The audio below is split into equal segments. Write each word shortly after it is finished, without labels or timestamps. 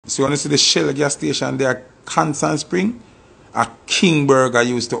So when you see the Shell gas station there, Constant Spring, a King Burger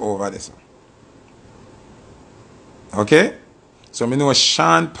used to over this. Okay? So I know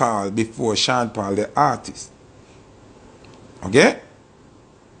Sean Paul before Sean Paul, the artist. Okay?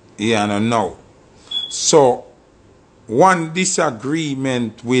 Yeah, and now. So, one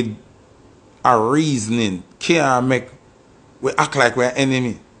disagreement with a reasoning can't make we act like we're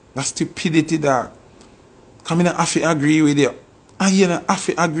enemy. That's stupidity, dog. Come in and have to agree with you. And you don't have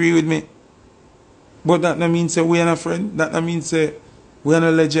to agree with me. But that don't mean say we're not friends. That don't mean say we're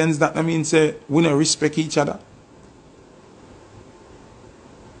not legends. That don't mean say we don't respect each other.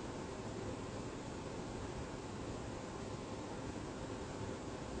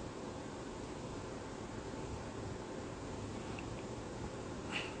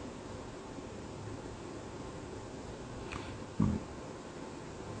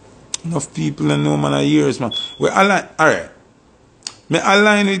 Enough people don't know, man, of years, man. We align, alright. Me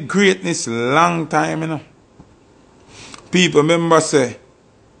align with greatness long time, you know. People remember say,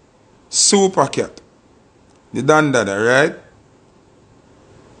 Super Cat, the dandada, right?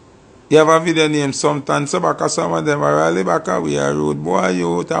 You have a video name sometimes, so back some of them are rally back we are road boy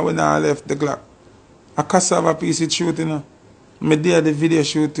youth and we now left the clock. A cassava piece of shoot, you know. Me did the video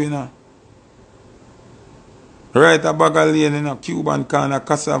shoot, you know. Right a bag of lane, you know, Cuban corner,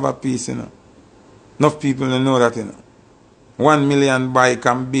 cassava piece, you know. Enough people don't know that, you know. 1 million bike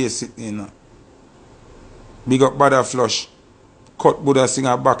and basic, you know. Big up Buddha Flush. Cut Buddha sing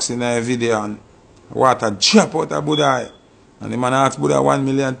a box in a video and water drop out of Buddha eye. And the man ask Buddha 1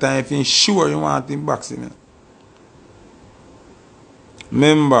 million times if he's sure you want him box, you know.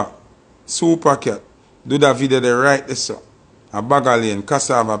 Remember, Super Cat, do that video the right this up. A bag of lane,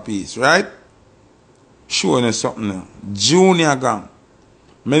 cassava piece, right? Showing you something now. Junior Gang.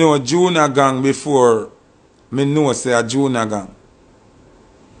 Me know Junior Gang before me know say a Junior Gang.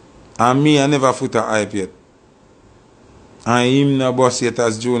 And me I never Foota hype yet. And him no boss yet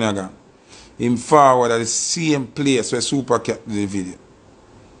as Junior Gang. Him forward at the same place where Super Cat did the video.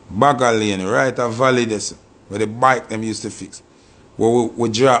 Bagger Lane, right at Valley this, where the bike them used to fix. Where we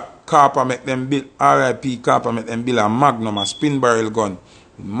drop Carper make them build, R.I.P. Carper make them build a Magnum, a spin barrel gun.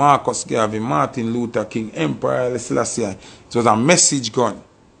 Marcus Garvey, Martin Luther King, Emperor Selassie. It was a message gun.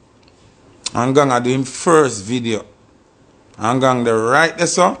 And gang I do him first video. And gang the right there,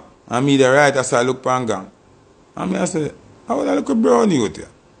 so. And me the right as I look pan gang. And me I say, how would I look a brown youth here?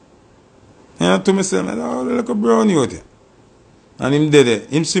 You know to myself, how would I look a brown youth here? And him did it.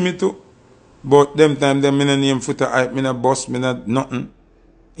 Him see me too. But them time them me no name Foota hype, me no boss, me no nothing.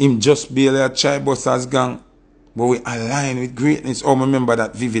 Him just barely a try boss as gang. But we align with greatness. Oh, I remember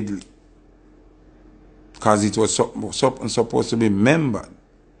that vividly. Because it was supposed to be remembered.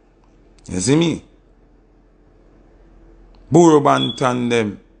 You see me? Buru Bantan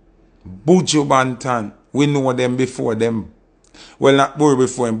them. Buju Bantan. We know them before them. Well, not Buru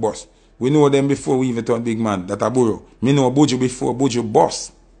before him boss. We know them before we even turn big man. That a Buru. Me know Buju before Buju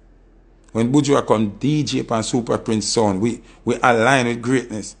boss. When Buju come DJ and Super Prince son, we align with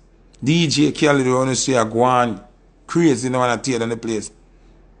greatness. DJ Kelly, the one say a go on crazy, no one tear down the place.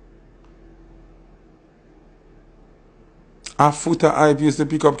 A Foota hype used to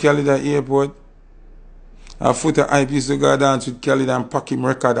pick up Kelly at the airport. A Foota hype used to go dance with Kelly and pack him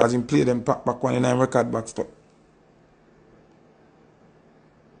record as him play them pack back 19 record back stuff.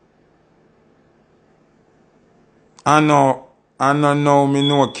 I know me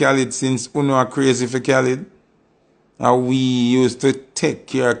know Khalid since Uno are crazy for Khalid. And we used to take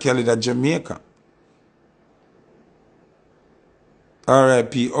care of Khalid at Jamaica.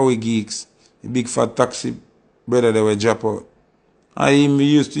 R.I.P. Owie Geeks, the big fat taxi brother that were drop out. And him we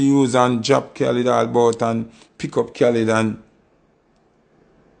used to use and drop Khalid all about and pick up Khalid and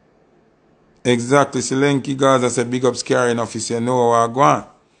exactly Selenki Gaza said big up scaring officer, know what I go on.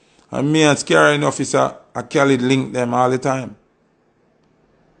 And me and scaring officer a Khalid link them all the time.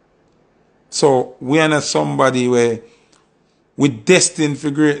 So we are not somebody where we destined for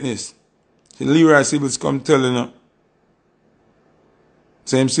greatness. The Leroy Sibbles come telling you.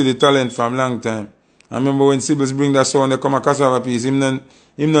 So him see the talent from long time. I remember when Sibbles bring that song, they come a cassava piece. Him don't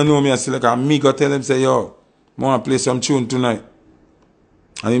know me. I say like a me go tell him say, yo, I want to play some tune tonight.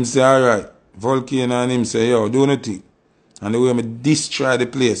 And him say, alright. Volcano and him say, yo, do nothing. And the way me destroy the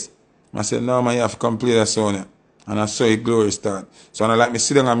place. I said, no man, you have to come play that song here. And I saw it glory start. So I like me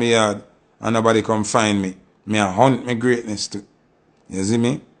sit down on my yard and nobody come find me. Me I hunt my greatness too. You see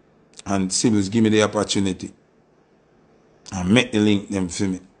me? And Sibbles give me the opportunity. And make the link them for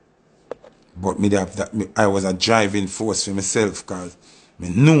me. But me have that I was a driving force for myself because me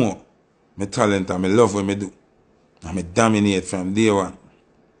know my talent and me love what me do. And me dominate from day one.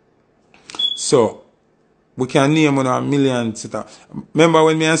 So, we can name on a million. Remember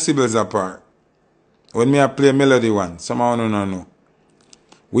when me and Sybil's apart? When me I play Melody One, somehow no know.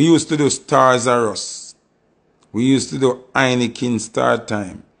 We used to do Stars Are Us. We used to do Heineken Star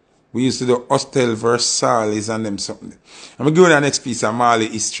Time. We used to do Hostel Versailles and them something. I'm going to go to the next piece of Marley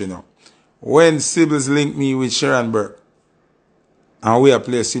history now. When Sybil's linked me with Sharon Burke, and we are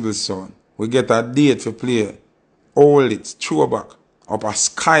play Sybil's song, we get a date for play Hold It, Throwback, up a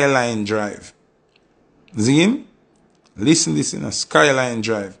Skyline Drive. See him? Listen this in a Skyline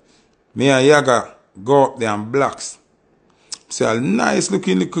Drive. Me and Yaga go up there and blacks. Say a nice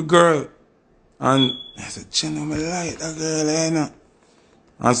looking little girl. And I said, Jenna, me like that girl, you know.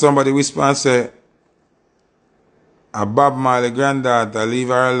 And somebody whisper and say, a Bob Marley granddaughter, leave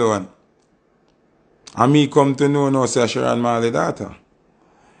her alone. And me come to know now, say Sharon Marley daughter.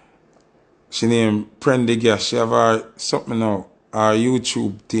 She named Prendigas. She have her something now, her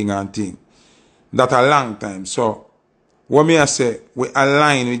YouTube thing and thing. That a long time. So, what me I say, we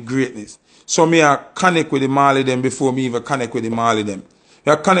align with greatness. So me I connect with the Marley them before me even connect with the Marley them.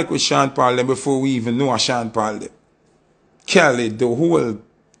 I connect with Sean Paul them before we even know a Sean Paul them. Carry the whole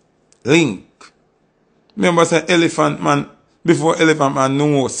link. Remember say Elephant Man, before Elephant Man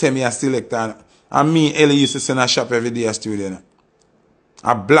know send me a selector. And me, Ellie used to send a shop every day a studio. You know?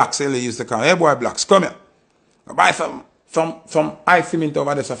 A Blacks, Ellie used to come. Hey boy Blacks, come here. Buy some ice cement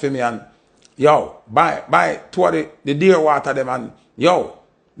over there for me and yo, buy toward the deer water them and yo,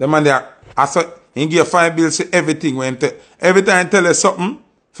 the man there, I saw he give 5 bills to everything when every time I tell you something,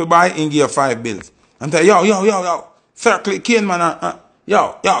 for buy he give 5 bills. And tell yo, circle cane man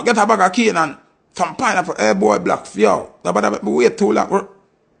yo, get a bag of cane and some pineapple, hey boy Blacks, yo, but wait too long.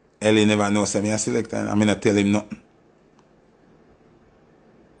 Ellie never knows me a selector and I'm gonna tell him nothing.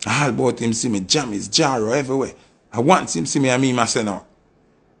 All about him see me jam his jar everywhere. I want him see me and me myself now.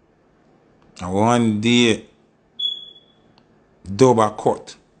 And one day, dub a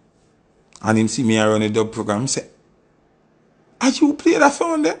cut. And him see me around the dub program. He say, are you play that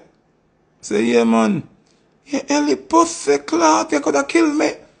song there? I say, yeah man. Yeah, Ellie pussy clout, you could have killed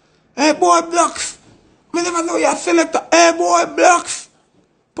me. Hey boy Blacks. Me never know you're a selector. Hey boy Blacks.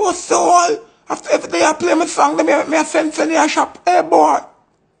 Pussy all. After every day I play my song, me a send in your shop. Hey boy.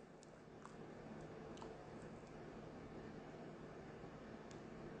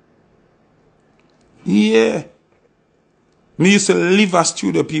 Yeah. Me used to live as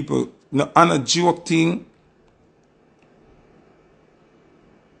studio people. No, on a joke thing.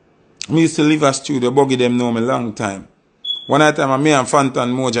 Me used to live as studio. Buggy them know me long time. One time, me and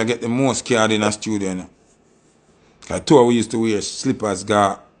Fantan Moja get the most card in a studio. You know? Cause two we used to wear slippers,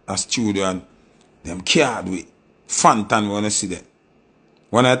 go a studio and them card with Fantan wanna see that.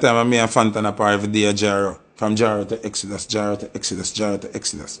 One time, me and Fantan apart every day a Jaro. From Jaro to Exodus, Jaro to Exodus, Jaro to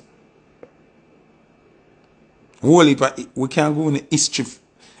Exodus. Holy, we can go in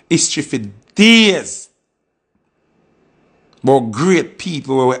history for days. But great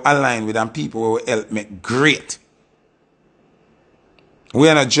people where we align with and people where we help make great. We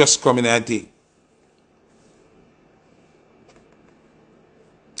are not just coming at it.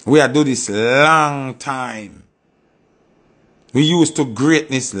 We are do this long time. We used to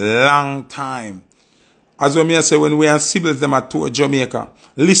greatness long time. As when I say when we and siblings them at tour Jamaica,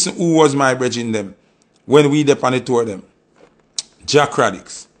 listen who was my brethren them. When we dep on the tour them, Jack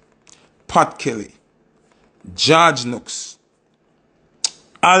Radix, Pat Kelly, George Nooks,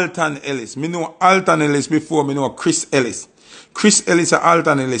 Alton Ellis. Me know Alton Ellis before me know Chris Ellis. Chris Ellis is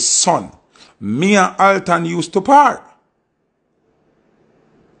Alton Ellis' son. Me and Alton used to part.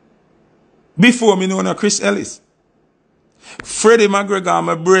 Before me know Chris Ellis. Freddie McGregor,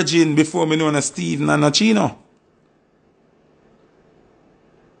 my brethren, before me know Steve Nanachino.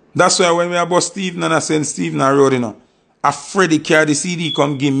 That's why when we about Steve Nana send Steve na road, you know, a Freddie carry the CD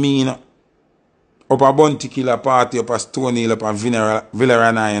come give me, you know, up a Bounty Killer party, up a Stone Hill, up a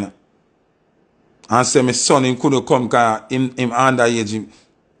Villarana, you know. And say my son, him couldn't come because him underage, him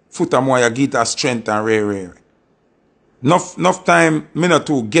Foota more guitar strength and rare. Enough time, me not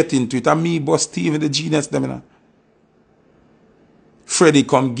to get into it, and me but Steve the genius, them, you know. Freddie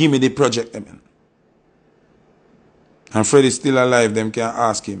come give me the project, them, you know. And Freddie still alive, them can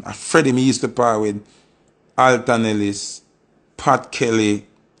ask him. And Freddie me used to part with Alton Ellis, Pat Kelly,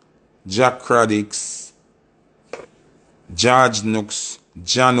 Jack Radix, George Nooks,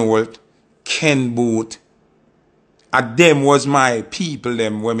 John Holt, Ken Booth. And them was my people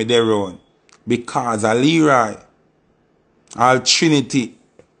them when me there run. Because of Leroy, all Trinity,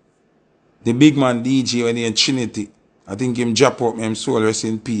 the big man DJ when he in Trinity. I think him drop up, him soul rest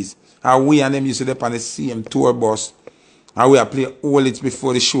in peace. And we and them used to dep on the same tour bus. And we play all it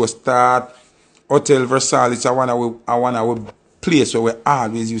before the show start. Hotel Versailles, I want place where we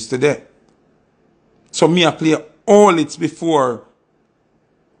always used to there. So me I play all it before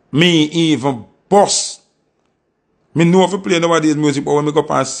me even boss. Me know if I play nowadays music, but when me go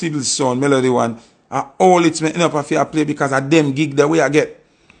up on Civil Sound, Melody One, all it's me enough if I play because of them gig the way I get.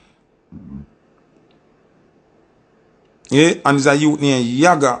 Yeah, and there's a youth named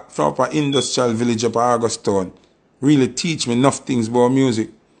Yaga from an industrial village up at Augustown. Really teach me enough things about music.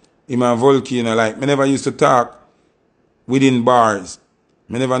 Him and Volcano, like, me never used to talk within bars.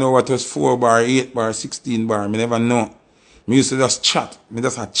 Me never know what was 4 bar, 8 bar, 16 bar. Me never know. Me used to just chat. Me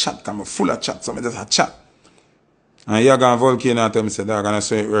just a chat, because I'm full of chat, so me just a chat. And Yaga and Volcano tell me, say, dog, and I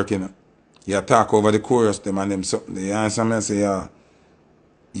saw it working. You talk over the chorus, them and them something. You answer me and say, yeah,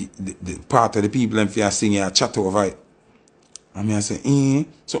 the part of the people them for sing, you chat over it. And me I say,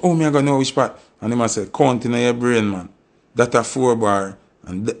 so how me I gonna know which part? And him I say, count in your brain, man. That a 4 bar,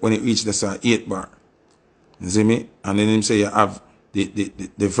 and when it reach that's a 8 bar. You see me? And then him say you have the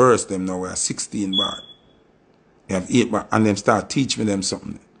verse them now where 16 bar. You have 8 bar, and them start teach me them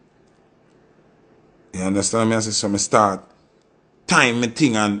something. You understand me? I say, so me start time me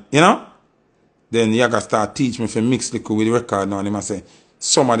thing, and you know? Then you gotta start teach me for mix liquid with the record now. And him I say,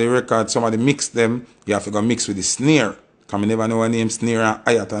 some of the records, some of the mix them, you have to go mix with the snare. Because I never know a name snare and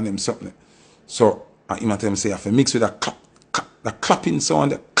hi-hat and them something. So he might tell me say you have to mix with that clap, clap, the clapping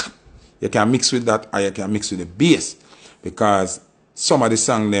sound, the clap. You can mix with that or you can mix with the bass. Because some of the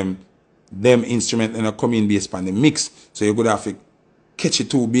song them instrument and come in bass on the mix. So you could have to catch it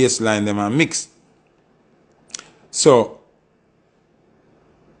 2 bass line them and mix. So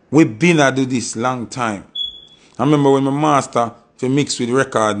we've been to do this long time. I remember when my master to mix with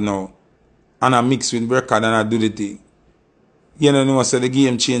record now. And I mix with record and I do the thing. You know, so the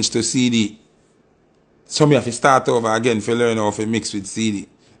game changed to CD. So me have to start over again to learn how to mix with CD.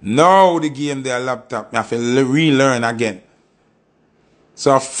 Now the game there laptop, I have to relearn again.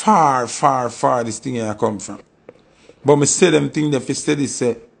 So far this thing here come from. But me say them thing that steady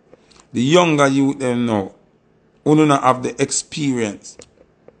say, the younger youth them now, who not have the experience.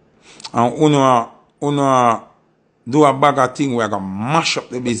 And who do a bag of thing where I can mash up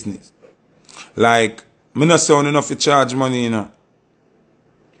the business. Like, me not sound enough to charge money, you know.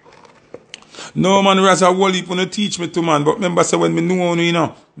 No, man, there's a whole heap to teach me to, man. But remember, so when me know, you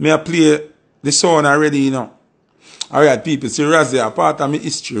know, me I play the sound already, you know. Alright, people, see, Razzie a part of my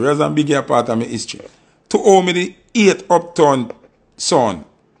history. Razzie and Biggie a part of my history. To owe me the 8 uptown sound.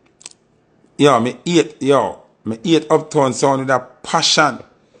 Me 8 uptown sound with a passion.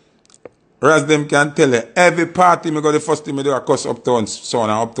 Raz them can tell you, every party me go the first thing me do a cuss uptown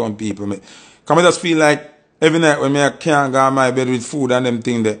sound and uptown people. Because I just feel like every night when I can't go on my bed with food and them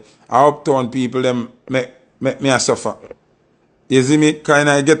thing there, uptown people them make me a suffer. You see me? Because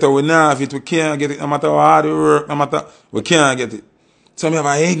I get it, we have it, we can't get it, no matter how hard we work, no matter, we can't get it. So me have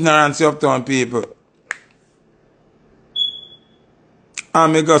an ignorance of uptown people.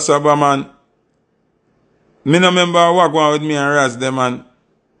 And me go sober, man. Me no remember what going with me and Raz them, and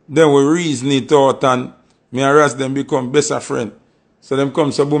then we reason it out and me and Raz them become best of friend. So them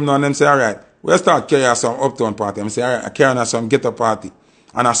come so boom now and them say, alright, we'll start carrying some uptown party. I say, alright, I carrying some ghetto party.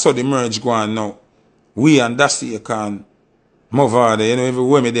 And I saw the merge go on now. We and Dassie can move over there, you know,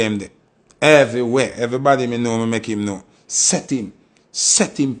 everywhere me them there. Everywhere. Everybody me know me make him know. Set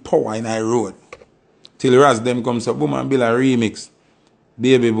him power in our road. Till Raz them come so boom and build a remix.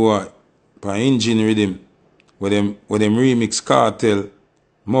 Baby boy, for engine rhythm. With them remix Cartel,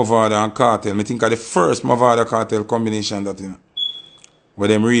 Movada and Cartel. I think of the first Movada Cartel combination that, you know. With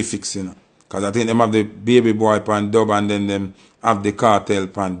them refix, you know. Because I think them have the Baby Boy pan dub and then them have the Cartel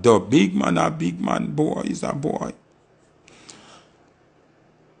pan dub. Big man, boy, is a boy.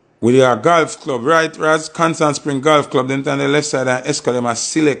 With your golf club, right? Raz, Constant Spring Golf Club, then on the left side and Esco, them a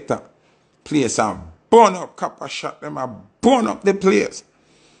selector. Place and burn up, copper shot, them a burn up the place.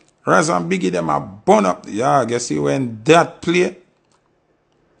 Raz and Biggie, them a burn up. Yeah, guess you when that play.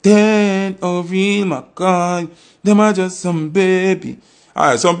 Then, oh real my God, them are just some baby.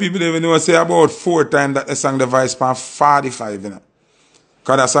 Alright, some people even know say about 4 times that they sang the Vice pan 45, you know.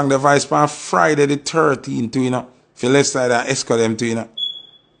 Because they sang the Vice pan Friday the 13th, you know. For left side and escort them to, you know.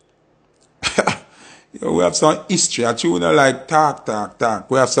 Yo, we have some history. I you know like talk.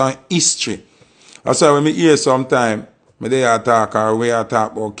 We have some history. That's why when me hear sometime, me they talk or we are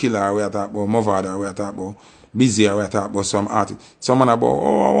talk about Killer, or we are talk about Movada, or we are talk about Busy, or we are talk about some artist. Someone about,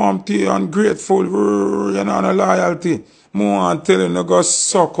 oh, I want to be ungrateful, you know, no loyalty. More want to tell you, no go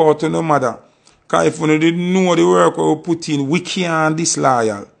suck out to no mother. Because if you didn't know the work we put in, we can't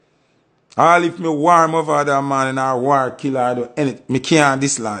disloyal. All if me war Movada man and I war Killer, I do anything, me can't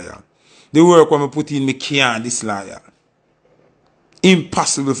disloyal. The work when I put in, me can't disloyal.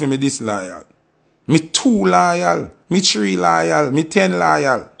 Impossible for me disloyal. Me 2 loyal. Me 3 loyal. Me 10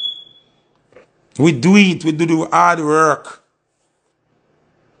 loyal. We do it. We do the hard work.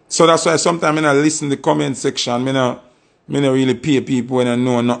 So that's why sometimes I listen to the comment section. I don't really pay people when I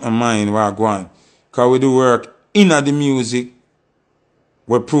know nothing mind what I go on. Because we do work in the music.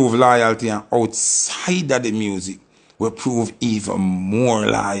 We prove loyalty, and outside of the music, we prove even more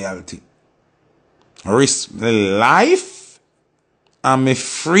loyalty. Risk my life and my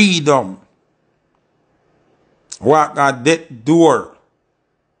freedom. Walk at that door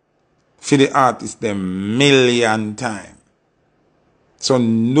for the artist them million times. So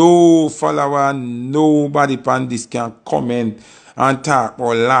no follower, nobody on this can comment and talk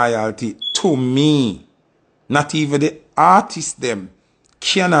about loyalty to me. Not even the artist them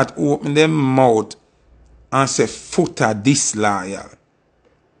cannot open their mouth and say Foota disloyal.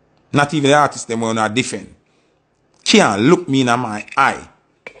 Not even the artist them will not defend. Can't look me in my eye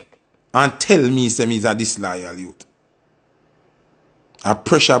and tell me say he's a disloyal youth. A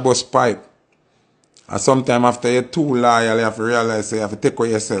pressure bust pipe. And sometimes after you're too loyal, you have to realize say you have to take care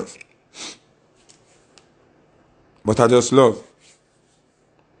of yourself. But I just love.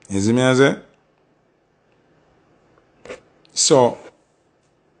 You see me I say? So,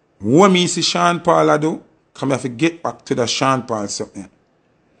 what me see Sean Paul do, come have to get back to the Sean Paul something.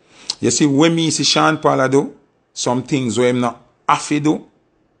 You see, when me see Sean Paul do, some things where him not have to do,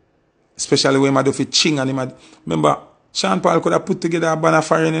 especially when I do for ching and him. Remember, Sean Paul could have put together a banner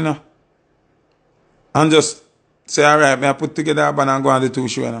for him, you know, and just say, alright, I put together a banner and go on the 2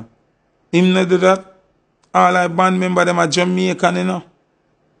 show, you know. Him not do that. All our band member them are Jamaican, you know.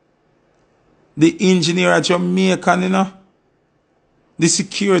 The engineer are Jamaican, you know. The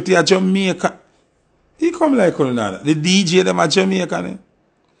security are Jamaican. He come like all that. The DJ them are Jamaican, you know.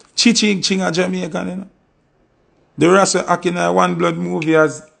 Ching Ching are Jamaican, you know. The rest of acting in One Blood movie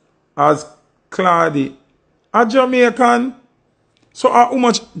as Claudia are Jamaican. So how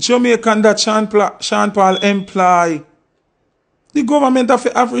much Jamaican that Sean Paul employ? The government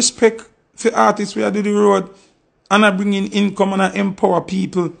have respect for artists where do the road and I bring in income and I empower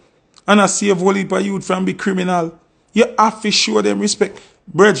people and I save whole heap of youth from be criminal. You have to show them respect.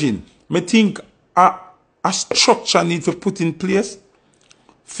 Brethren, me think a structure need to put in place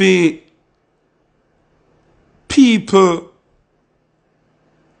for people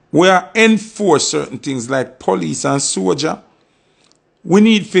where enforce certain things like police and soldier. We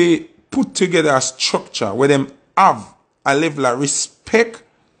need to put together a structure where them have a level of respect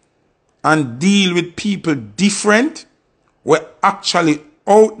and deal with people different. We're actually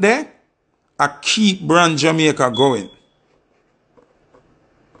out there and keep brand Jamaica going.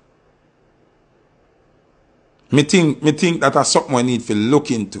 Me think that is something we need to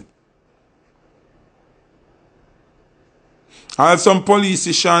look into. All some police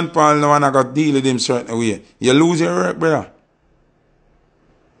see Sean Paul now and I got to deal with him certain way. You lose your work, brother.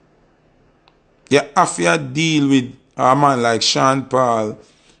 You have to deal with a man like Sean Paul,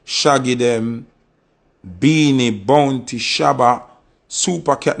 Shaggy them, Beanie, Bounty, Shabba,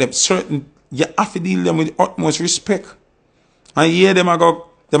 Super Cat, them certain, you have to deal them with utmost respect. And yeah, them are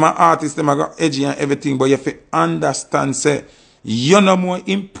artists, them are edgy and everything, but you have to understand, say, you're no more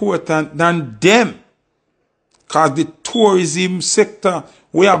important than them. Because the tourism sector,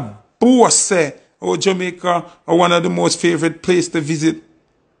 we have both say, oh, Jamaica are one of the most favorite places to visit.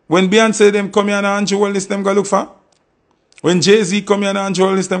 When Beyonce them come here and Andrew Wallace them go look for. When Jay-Z come here and Andrew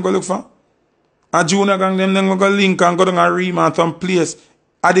Wallace them go look for. A Junior Gang them go link and go down and Rema some place.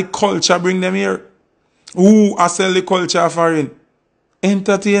 A the culture bring them here. Who are sell the culture foreign?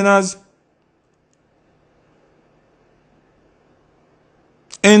 Entertainers.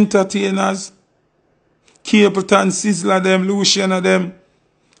 Entertainers. Capleton, Sizzler them, Luciana them,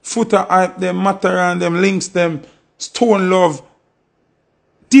 Foota hype them, Mataran them, Links them, Stone Love.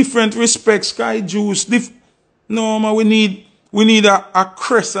 Different respects, Sky Juice. No, man, we need a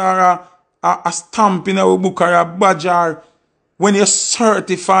crest or a stamp in our book or a badge or when you're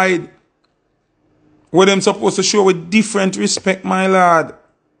certified. What them supposed to show with different respect, my lad.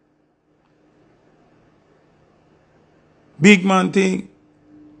 Big man thing.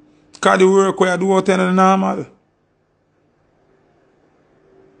 Because the work where I do out in normal.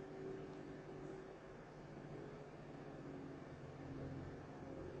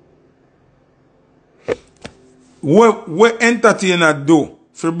 What entertainer do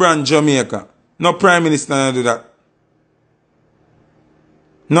for brand Jamaica? No prime minister not do that.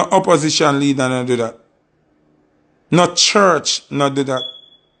 No opposition leader not do that. No church not do that.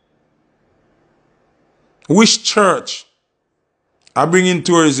 Which church I bring in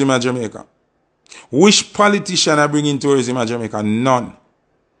tourism at Jamaica? Which politician I bring in tourism at Jamaica? None.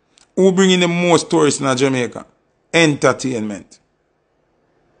 Who bring in the most tourists in Jamaica? Entertainment.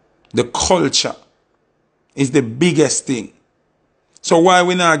 The culture is the biggest thing. So why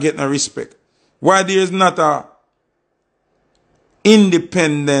we not get no respect? Why there is not a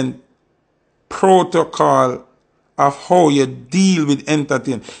independent protocol of how you deal with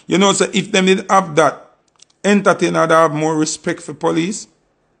entertainment? You know, so if them did have that, entertainer would have more respect for police,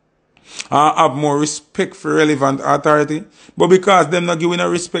 have more respect for relevant authority. But because them not giving a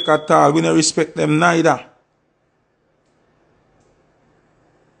respect at all, we not respect them neither.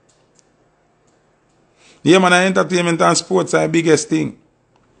 Yeah, man, entertainment and sports are the biggest thing.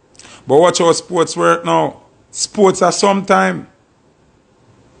 But watch how sports work now. Sports are sometime.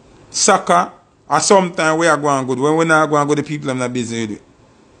 Soccer are sometime we are going good. When we not going good, the people are not busy with it.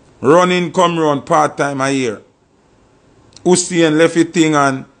 Running come run part-time a year. Usain left it thing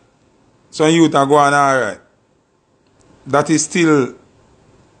and some youth are going alright. That is still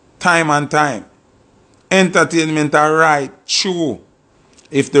time and time. Entertainment are right, true.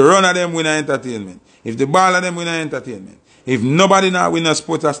 If the run of them win entertainment, if the ball of them win entertainment, if nobody not win a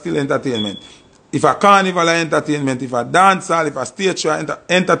sport are still entertainment. If a carnival are entertainment, if a dance hall, if a stage show,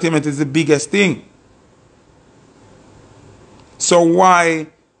 entertainment is the biggest thing. So why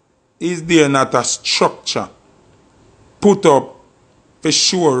is there not a structure put up for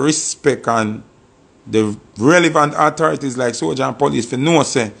sure respect and the relevant authorities like soldier and police for no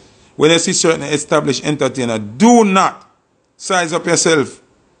say when you see certain established entertainer, do not size up yourself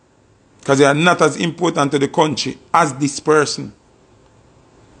because you are not as important to the country as this person.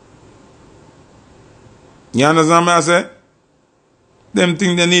 You understand what I say? Them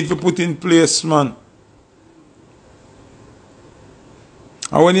things they need to put in place, man.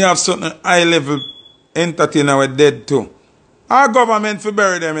 And when you have certain high level entertainer we're dead too, our government for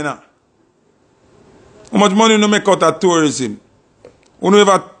bury them, you know. How much money you make out of tourism? You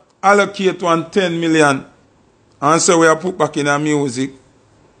ever allocate 10 million and say we are put back in our music?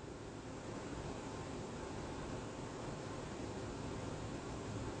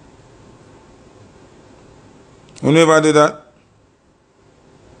 You never do that?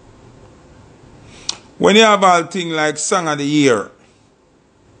 When you have all things like song of the year,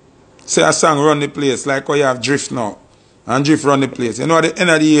 say a song run the place, like how you have drift now, and drift run the place. You know at the end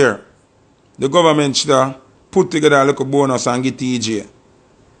of the year, the government should have put together a little bonus and give TJ.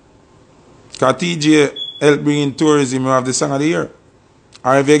 Because TJ help bring in tourism, you have the song of the year.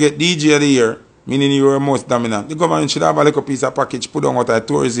 Or if you get DJ of the year, meaning you are most dominant, the government should have a little piece of package put on out of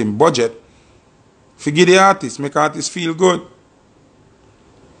tourism budget. Forgive the artists, make artists feel good.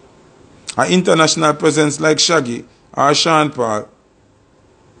 An international presence like Shaggy or Sean Paul,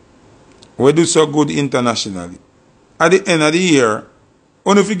 we do so good internationally. At the end of the year,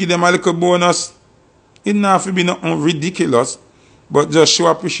 only if you give them a little bonus, it not have to be nothing ridiculous, but just show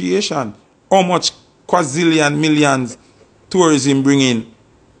appreciation. How much quadrillion millions tourism bring in.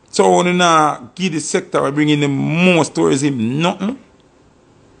 So only now give the sector we bring in the most tourism, nothing.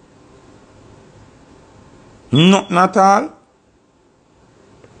 Nothing at all.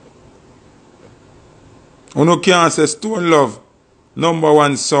 You can't say Stone Love,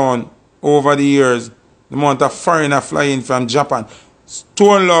 #1 sound over the years, the amount of foreigner flying from Japan.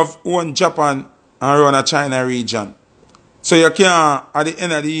 Stone Love own Japan and run a China region. So you can't, at the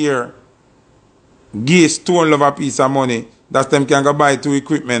end of the year, give Stone Love a piece of money that them can go buy 2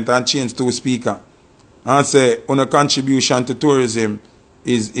 equipment and change 2 speakers. And say, on a contribution to tourism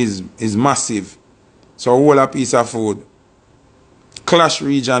is massive. So whole a piece of food. Clash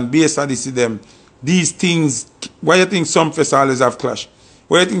region, based on this them. These things, why you think some festivals always have clash?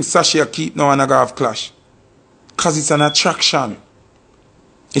 Why you think Sasha keep now and I have clash? Because it's an attraction.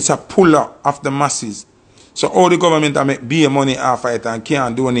 It's a puller of the masses. So all the government that make beer money off it and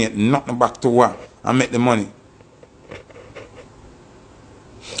can't donate nothing back to war and make the money.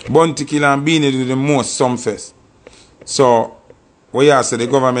 Bounty Killer and Beanie do the most some fest. So what you say the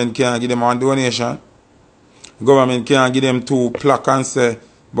government can't give them one donation? The government can't give them 2 plaques and say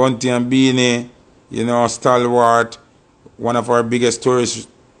Bounty and Beanie, you know, stalwart, one of our biggest tourist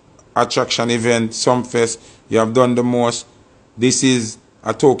attraction event, Sumfest. You have done the most. This is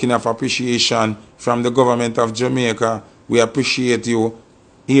a token of appreciation from the government of Jamaica. We appreciate you.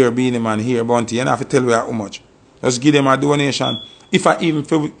 Here, Beanie Man, here, Bounty. You don't have to tell me how much. Just give them a donation. If I even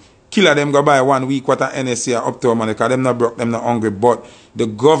feel killer them go buy 1 week what a NSC or up to money, because them not broke, them not hungry. But the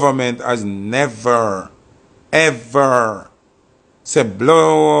government has never, ever said,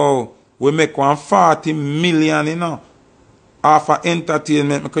 blow, we make 140 million, you know, off of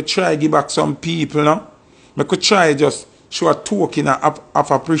entertainment. I could try give back some people, you know. I could try just show a token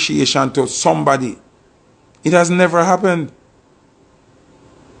of appreciation to somebody. It has never happened.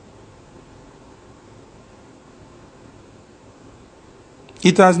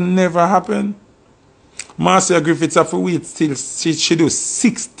 It has never happened. Marcia Griffiths have to wait till she do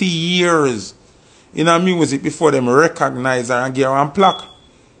 60 years in her music before them recognize her and give her a plaque.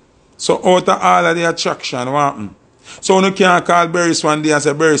 So out of all of the attraction, what happened? So you can't call Burris one day and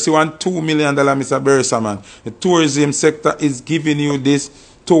say, Burris, you want $2 million, Mr. Burris, man. The tourism sector is giving you this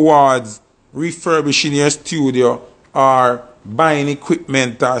towards refurbishing your studio or buying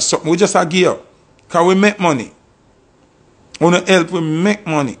equipment or something. We just a give. Because we make money. We want to help we make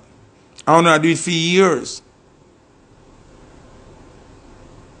money. I want to do it for years.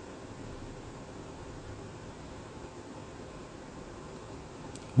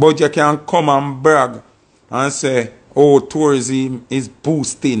 But you can come and brag and say, oh, tourism is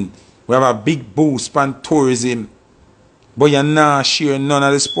boosting. We have a big boost on tourism. But you're not sharing none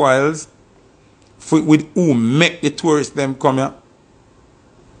of the spoils with who make the tourists them come here.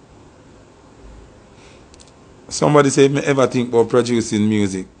 Somebody said, me ever think about producing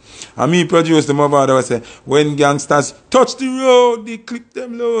music. And me produce them over there, I say, when gangsters touch the road, they clip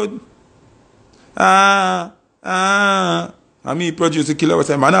them load. And me produce the killer, I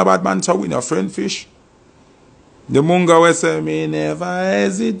say, man, a bad man, so we no friend fish. The munga will say, me never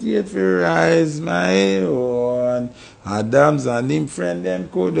hesitate to rise my own. Adams and him friend, them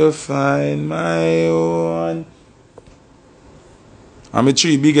could find my own. And my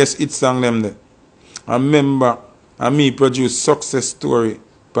 3 biggest hit song them there. I remember, and me produce Success Story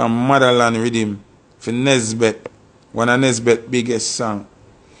from Motherland Rhythm for Nesbeth, one of Nesbeth's biggest song.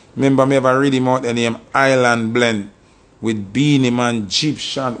 Remember me ever rhythm out the name Island Blend with Beanie Man,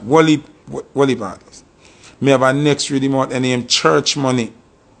 Egyptian, Wally artists. Me have a next rhythm out the name Church Money.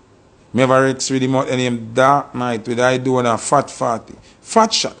 Me have a next rhythm out the name Dark Night with I do on a Fat 40.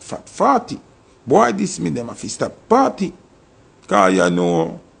 Fat Shot, Fat 40. Boy, this me them a fist up party. Cause you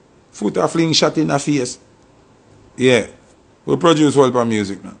know, Foota fling shot in the face. Yeah. We produce all our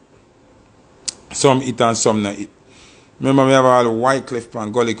music now. Some hit and some not hit. Remember me have all Wycliffe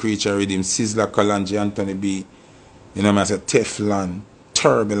and Gully Creature rhythm, Sizzler, Kalanji, Anthony B. You know me I say Teflon,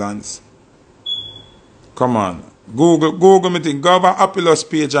 Turbulence. Come on. Google me thing. Go over Apollo's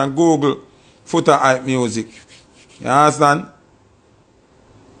page and Google Foota Hype Music. You understand?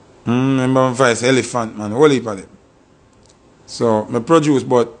 Remember my voice Elephant man. Whole heap of them. So me produce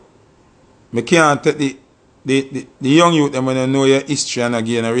but me can't take the young youth them when they know your history and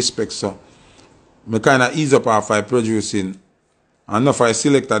again respect, so me kind of ease up after producing. And enough I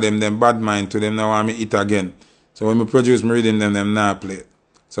select them bad mind to them now want me eat again. So when me produce me reading them now play.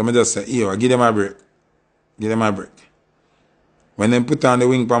 So me just say, yo, give them a break. Give them a break. When them put on the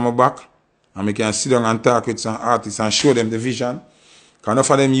wing on my back and me can sit down and talk with some artists and show them the vision. Because enough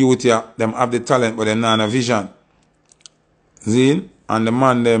of them youth here, them have the talent but them not have a vision. See? And the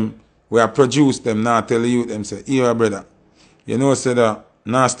man them we have produced them now tell the youth them say, here brother, you know say that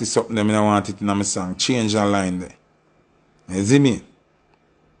nasty something them I want it in my song. Change the line there. You see me?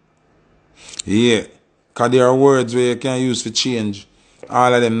 Yeah. Because there are words where you can use for change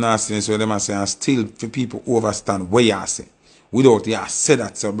all of them nastiness where them are saying and still for people understand what you say. Without you say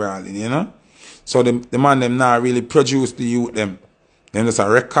that so brawling, you know? So the man them now really produce the youth them. Them just a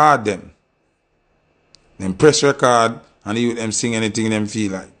record them. Them press record and the youth them sing anything them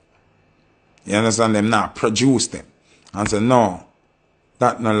feel like. You understand? Them now produce them. And say, no,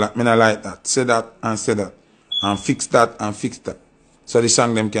 that not like, me not like that. Say that and say that. And fix that and fix that. So the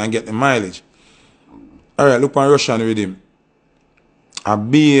song them can get the mileage. Alright, look on Russian rhythm. A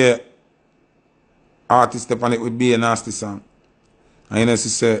be artist step on it would be a nasty song. And you know she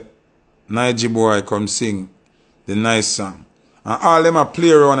say, Nige boy come sing the nice song. And all them a play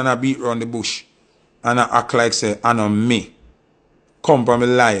around and a beat around the bush. And I act like say, I know me. Come from me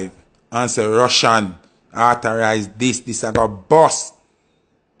live and say Russian authorize this I got boss.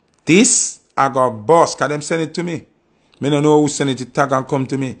 This I got boss. Can them send it to me? Me don't know who send it to tag and come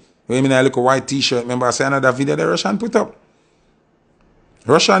to me. When I look a white t-shirt, remember I say another video that Russian put up.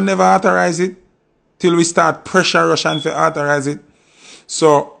 Russian never authorize it. Till we start pressure Russian to authorize it.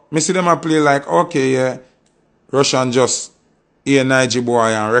 So, me see them a play like, okay, yeah, Russian just hear Nige boy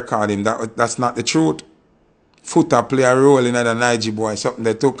and record him. That's not the truth. Foota play a role in the Nige boy, something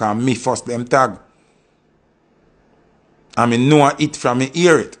they took and me first them tag. I mean, know it from me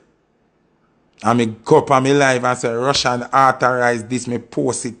hear it. I mean, go up on me live and say, Russian authorize this, me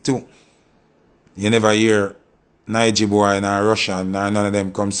post it too. You never hear Nige boy and Russian, none of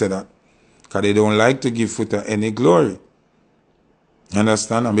them come say that. Because they don't like to give Foota any glory. You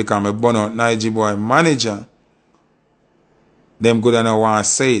understand? And because I burn out Nige boy manager, Them good and I want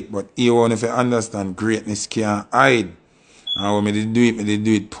to say it, but even if you understand, greatness can't hide. And when they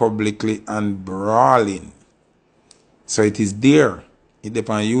do it publicly and brawling. So it is there. It dep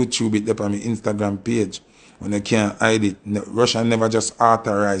on YouTube, it dep on my Instagram page. When they can't hide it. Russia never just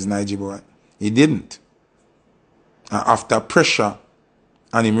authorized Nigeria boy. He didn't. And after pressure,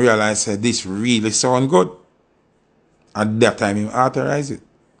 and him realized that this really sound good. At that time, him authorized it.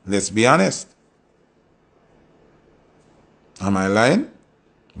 Let's be honest. Am I lying?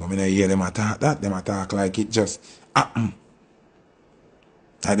 But when I hear them attack that, them attack like it just I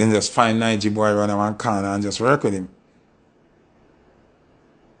didn't just find Nigeria boy around one corner and just work with him.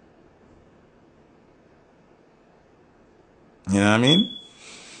 You know what I mean?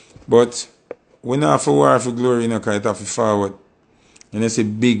 But we not have to war for glory, you know, because it have to forward. And it's a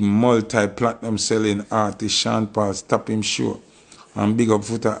big multi-platinum selling artist, Sean Paul, stop him show. And big up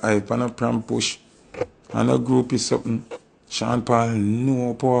Foota hype and a pram push. And a group is something. Sean Paul know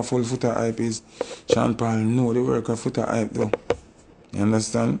how powerful Foota hype is. Sean Paul know the work of Foota hype though. You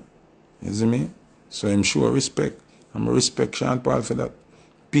understand? You see me? So I'm sure respect. I'm respect Sean Paul for that.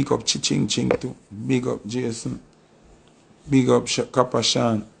 Big up Ching Ching too. Big up Jason. Big up Kappa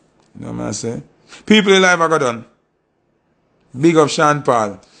Sean. You know what I say? People in life are done. Big up Sean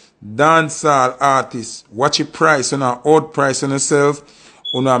Paul. Dancehall artists. Watch your price on our old price on yourself.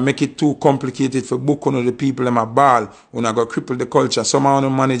 Una make it too complicated for book on the people in my ball. Una go cripple the culture. Some of the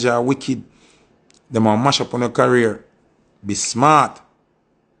manager are wicked. Them will mash up on your career. Be smart.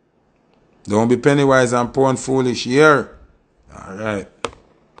 Don't be penny wise and poor and foolish here. Alright.